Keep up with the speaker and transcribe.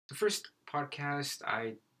The first podcast,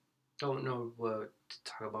 I don't know what to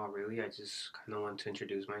talk about really. I just kind of want to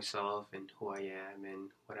introduce myself and who I am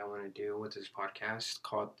and what I want to do with this podcast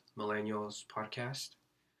called Millennials Podcast.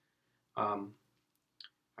 Um,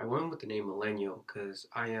 I went with the name Millennial because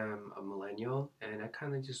I am a millennial and I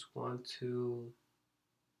kind of just want to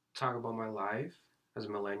talk about my life as a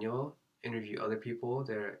millennial, interview other people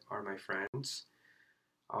that are my friends.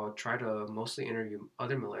 I'll try to mostly interview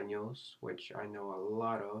other millennials, which I know a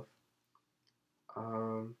lot of.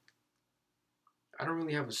 Um, I don't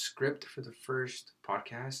really have a script for the first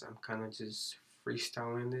podcast. I'm kind of just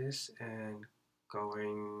freestyling this and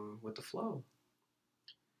going with the flow.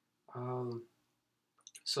 Um,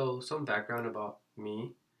 so, some background about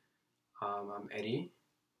me. I'm Eddie,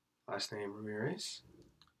 last name Ramirez.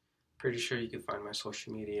 Pretty sure you can find my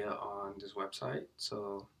social media on this website.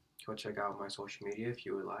 So, go check out my social media if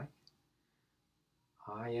you would like.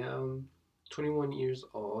 I am 21 years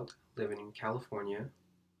old, living in California,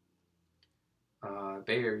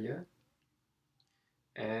 Bay Area,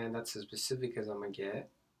 and that's as specific as I'm gonna get.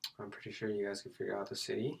 I'm pretty sure you guys can figure out the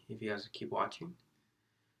city if you guys keep watching.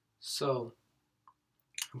 So,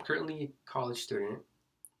 I'm currently a college student.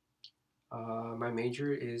 My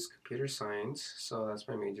major is computer science, so that's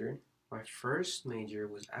my major. My first major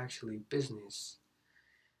was actually business.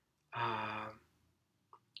 Um,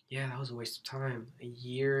 yeah, that was a waste of time. A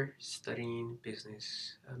year studying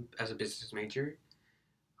business as a business major.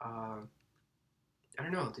 Uh, I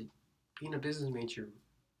don't know, being a business major,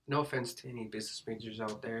 no offense to any business majors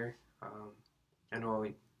out there. I know,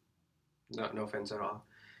 no offense at all.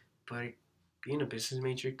 But being a business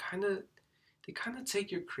major, they kind of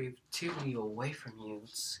take your creativity away from you.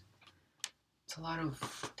 It's a lot of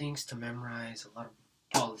things to memorize, a lot of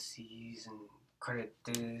policies and credit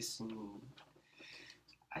this, and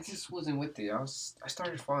I just wasn't with it. I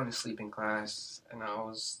started falling asleep in class, and I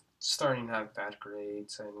was starting to have bad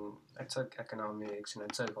grades, and I took economics, and I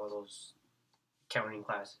took all those accounting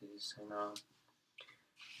classes, and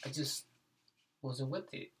I just wasn't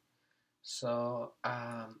with it. So,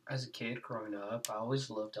 as a kid growing up, I always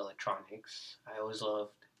loved electronics. I always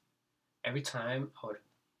loved every time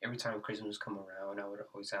Christmas come around, I would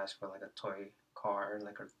always ask for like a toy car,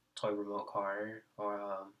 like a toy remote car, or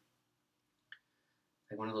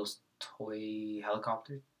like one of those toy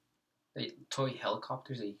helicopters that you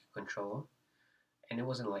could control. And it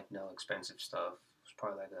wasn't like no expensive stuff. It was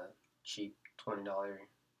probably like a cheap $20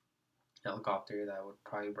 helicopter that would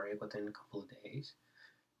probably break within a couple of days.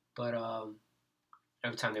 But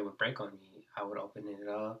every time they would break on me, I would open it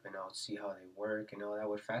up and I would see how they work, and all that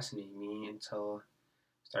would fascinate me until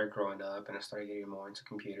I started growing up and I started getting more into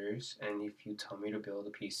computers. And if you tell me to build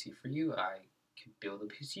a PC for you, I could build a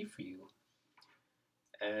PC for you.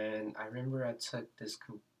 And I remember I took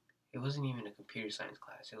it wasn't even a computer science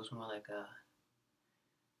class. It was more like a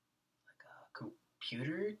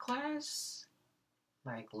computer class.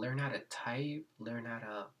 Like learn how to type, learn how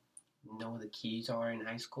to know what the keys are in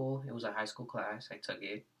high school. It was a high school class. I took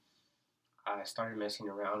it. I started messing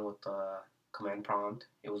around with the command prompt.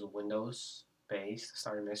 It was a Windows based. I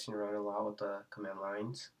started messing around a lot with the command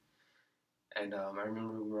lines. And I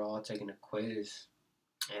remember we were all taking a quiz,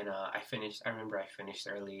 and I finished. I remember I finished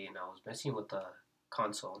early, and I was messing with the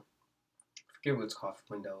console. I forget what it's called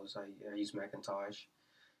for Windows. I use Macintosh,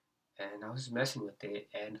 and I was messing with it,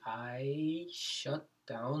 and I shut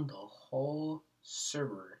down the whole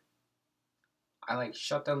server. I like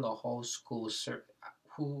shut down the whole school server.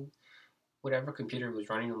 Who Whatever computer was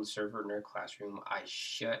running on the server in their classroom, I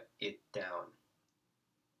shut it down.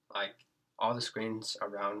 Like all the screens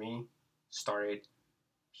around me started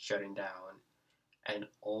shutting down, and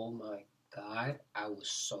oh my god, I was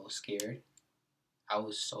so scared. I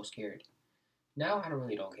was so scared. Now I don't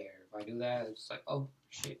care if I do that. It's like oh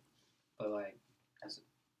shit, but like as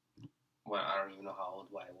well, I don't even know how old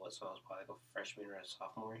I was. So I was probably like a freshman or a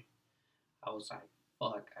sophomore. I was like,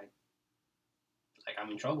 fuck, I'm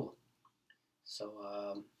in trouble.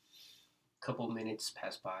 So couple minutes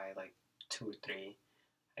pass by, like two or three.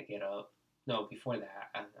 I get up. No, before that,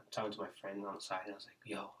 I'm talking to my friend on the side, and I was like,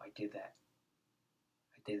 "Yo, I did that.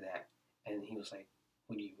 I did that." And he was like,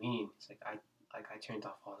 "What do you mean?" It's like I turned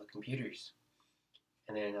off all the computers.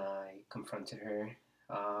 And then I confronted her,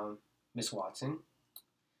 Miss Watson.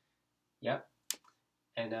 Yep,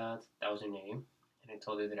 and that was her name. And I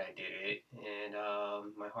told her that I did it, and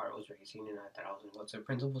my heart was racing, and I thought I was going to go to the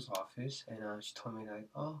principal's office. And she told me like,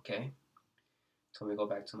 "Oh, okay." Told me to go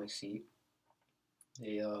back to my seat.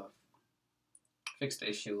 They fixed the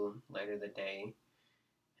issue later the day,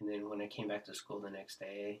 and then when I came back to school the next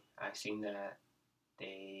day, I seen that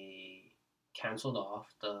they canceled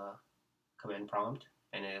off the command prompt,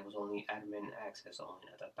 and it was only admin access only.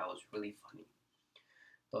 I thought that was really funny.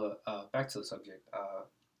 But back to the subject.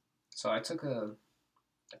 So I took an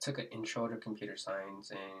intro to computer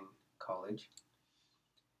science in college,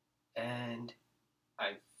 and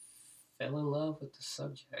I fell in love with the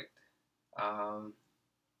subject. Um,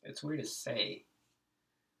 it's weird to say.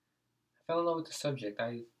 I fell in love with the subject.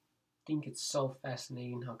 I think it's so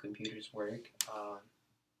fascinating how computers work.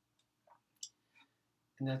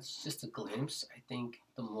 And that's just a glimpse. I think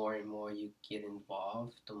the more and more you get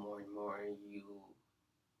involved, the more and more you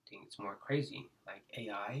think it's more crazy. Like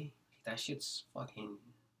AI, that shit's fucking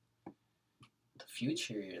the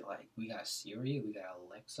future. Like we got Siri, we got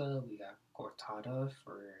Alexa, we got Cortana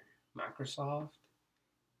for Microsoft.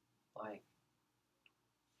 Like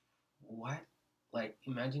what? Like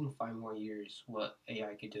imagine 5 more years what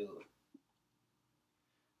AI could do.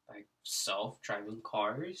 Like self-driving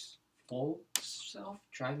cars, full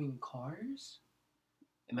self-driving cars.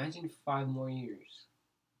 Imagine 5 more years.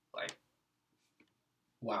 Like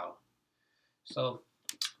wow. So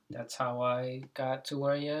that's how I got to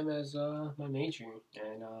where I am as my major,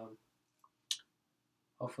 and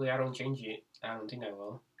hopefully I don't change it. I don't think I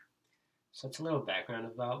will. So it's a little background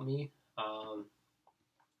about me.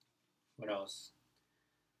 What else?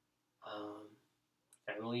 Um,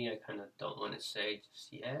 family, I kind of don't want to say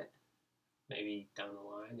just yet. Maybe down the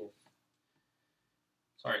line if.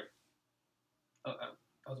 Sorry, I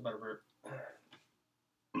was about to burp.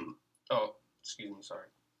 Oh, excuse me. Sorry.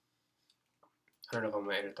 I don't know if I'm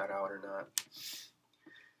gonna edit that out or not.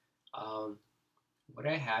 What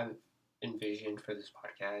I have envisioned for this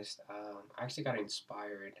podcast, I actually got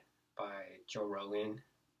inspired by Joe Rogan.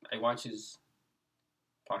 I watch his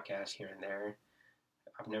podcast here and there.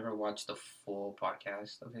 I've never watched the full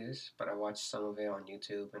podcast of his, but I watched some of it on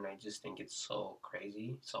YouTube, and I just think it's so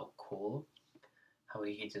crazy, so cool how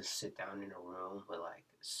he could just sit down in a room with, like,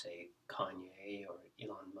 say, Kanye or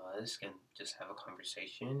Elon Musk and just have a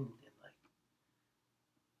conversation, and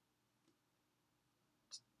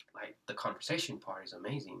like the conversation part is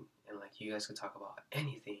amazing, and like you guys could talk about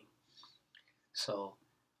anything. So,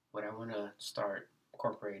 what I want to start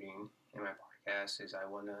incorporating in my podcast is I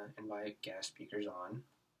want to invite guest speakers on.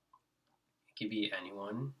 It could be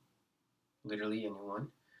anyone, literally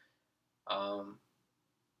anyone. Um,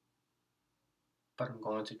 but I'm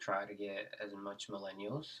going to try to get as much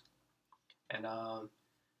millennials, and I'm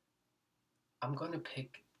going to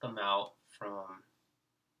pick them out from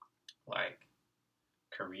like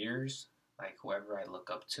careers, like whoever I look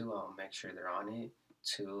up to, I'll make sure they're on it.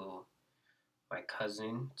 To my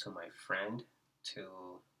cousin, to my friend,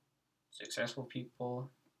 to successful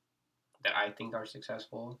people that I think are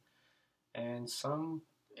successful. And some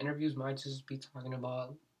interviews might just be talking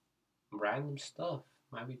about random stuff.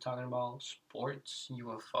 Might be talking about sports,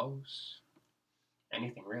 UFOs,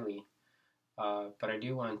 anything really. But I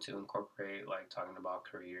do want to incorporate like talking about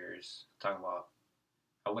careers, talking about,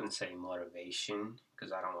 I wouldn't say motivation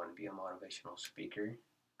because I don't want to be a motivational speaker.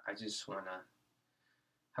 I just want to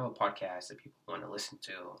have a podcast that people want to listen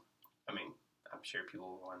to. I mean, I'm sure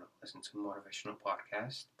people want to listen to motivational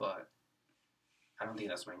podcasts, but I don't think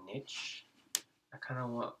that's my niche. I kind of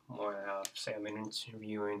want more of, say, I'm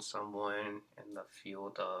interviewing someone in the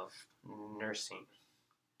field of nursing,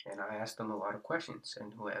 and I ask them a lot of questions,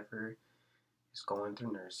 and whoever is going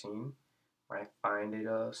through nursing might find it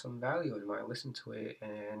of some value and might listen to it,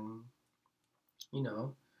 and you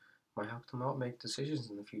know, might help them out make decisions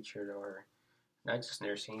in the future, or not just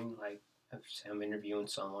nursing. Like if I'm interviewing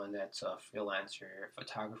someone that's a freelancer, a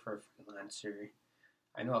photographer, freelancer.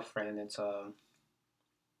 I know a friend that's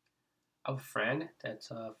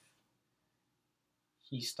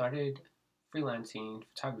he started freelancing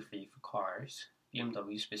photography for cars,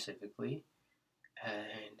 BMW specifically,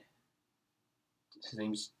 and his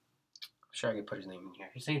name's, I'm sure I can put his name in here.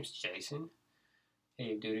 His name's Jason.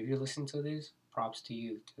 Hey, dude, if you're listening to this, props to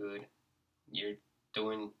you, dude. You're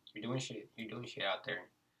you're doing shit. You're doing shit out there.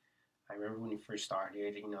 I remember when you first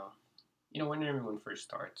started. When everyone first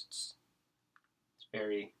starts, it's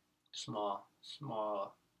very small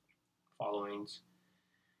followings.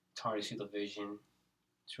 It's hard to see the vision.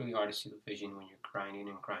 It's really hard to see the vision when you're grinding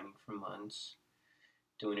and grinding for months,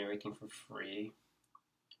 doing everything for free,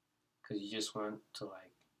 because you just want to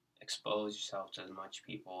like expose yourself to as much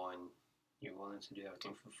people, and you're willing to do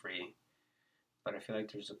everything for free. But I feel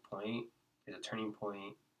like there's a turning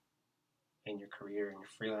point in your career, in your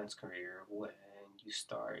freelance career, when you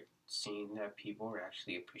start seeing that people are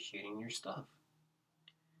actually appreciating your stuff.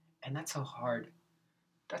 And that's a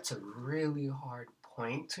really hard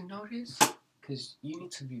point to notice, because you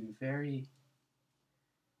need to be very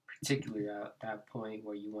particular at that point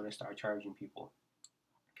where you want to start charging people.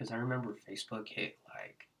 Because I remember Facebook hit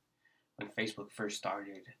like when Facebook first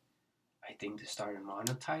started. I think they started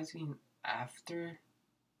monetizing after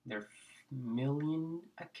their million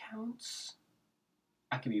accounts.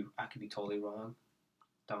 I could be totally wrong.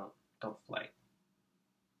 Don't like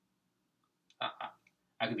I,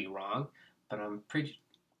 I could be wrong, but I'm pretty.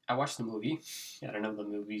 I watched the movie. I don't know if the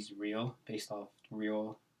movie's real, based off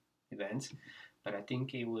real events, but I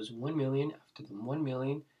think it was 1 million. After the 1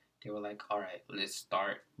 million, they were like, "All right, let's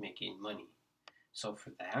start making money." So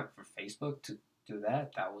for that, for Facebook to do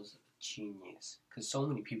that, that was genius because so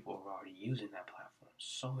many people were already using that platform.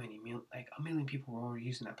 So many like a million people were already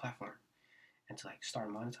using that platform, and to like start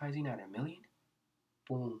monetizing at 1 million,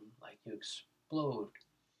 boom, like you explode.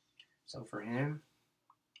 So for him,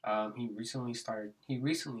 he recently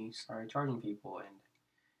started charging people, and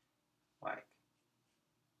like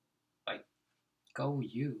like go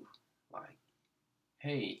you, like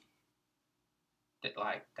hey,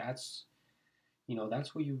 that's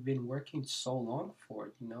that's what you've been working so long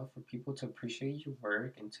for, for people to appreciate your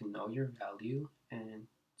work and to know your value and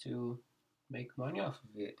to make money off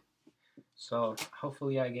of it. So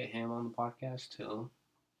hopefully I get him on the podcast too.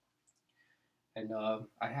 And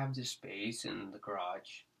I have this space in the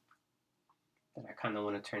garage that I kind of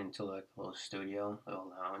want to turn into like a little studio, a little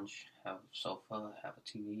lounge, have a sofa, have a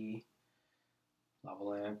TV, lava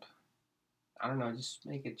lamp. I don't know, just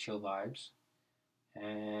make it chill vibes.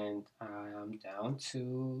 And I'm down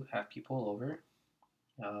to have people over.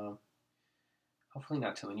 Uh, Hopefully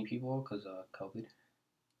not too many people because COVID.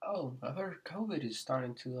 Oh, I heard COVID is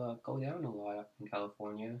starting to go down a lot up in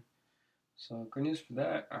California. So good news for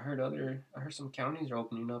that. I heard some counties are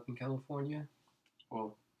opening up in California.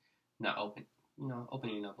 Well, not open,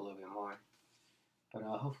 opening up a little bit more. But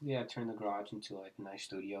hopefully I turn the garage into like a nice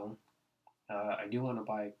studio. I do want to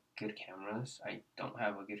buy good cameras. I don't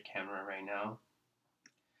have a good camera right now.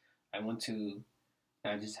 I want to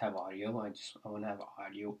not just have audio. I want to have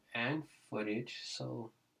audio and footage.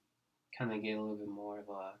 So kind of get a little bit more of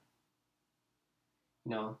a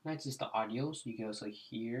not just the audio, so you can also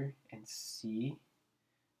hear and see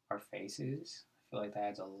our faces. I feel like that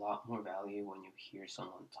adds a lot more value when you hear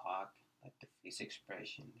someone talk, like the face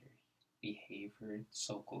expression, their behavior. It's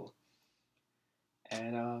so cool.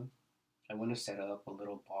 And I want to set up a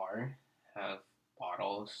little bar, have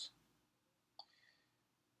bottles,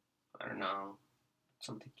 I don't know,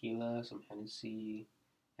 some tequila, some Hennessy,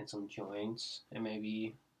 and some joints, and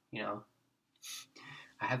maybe, you know,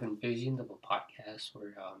 I have envisioned of a podcast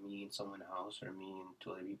where me and someone else, or me and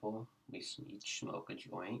two other people, we each smoke a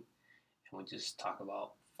joint, and we just talk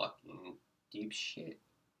about fucking deep shit.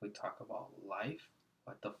 We talk about life.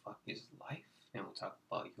 What the fuck is life? And we talk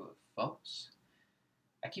about UFOs.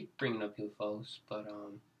 I keep bringing up UFOs, but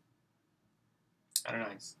I don't know.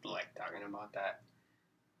 I just like talking about that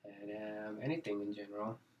and anything in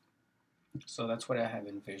general. So that's what I have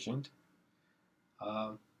envisioned.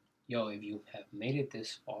 Um, Yo, if you have made it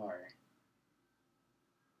this far,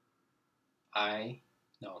 I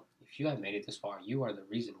no. If you have made it this far, you are the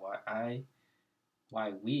reason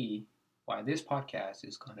why we, why this podcast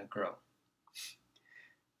is gonna grow.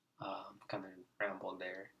 Kind of rambled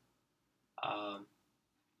there. Um,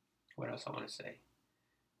 what else I want to say?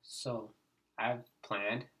 So, I've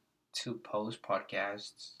planned to post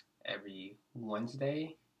podcasts every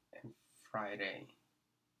Wednesday and Friday.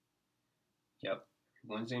 Yep,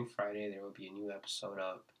 Wednesday and Friday there will be a new episode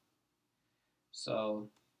up. So,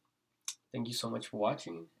 thank you so much for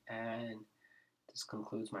watching, and this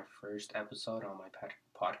concludes my first episode on my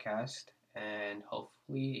podcast, and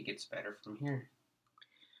hopefully it gets better from here.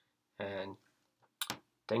 And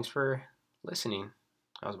thanks for listening.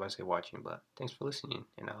 I was about to say watching, but thanks for listening,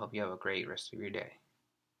 and I hope you have a great rest of your day.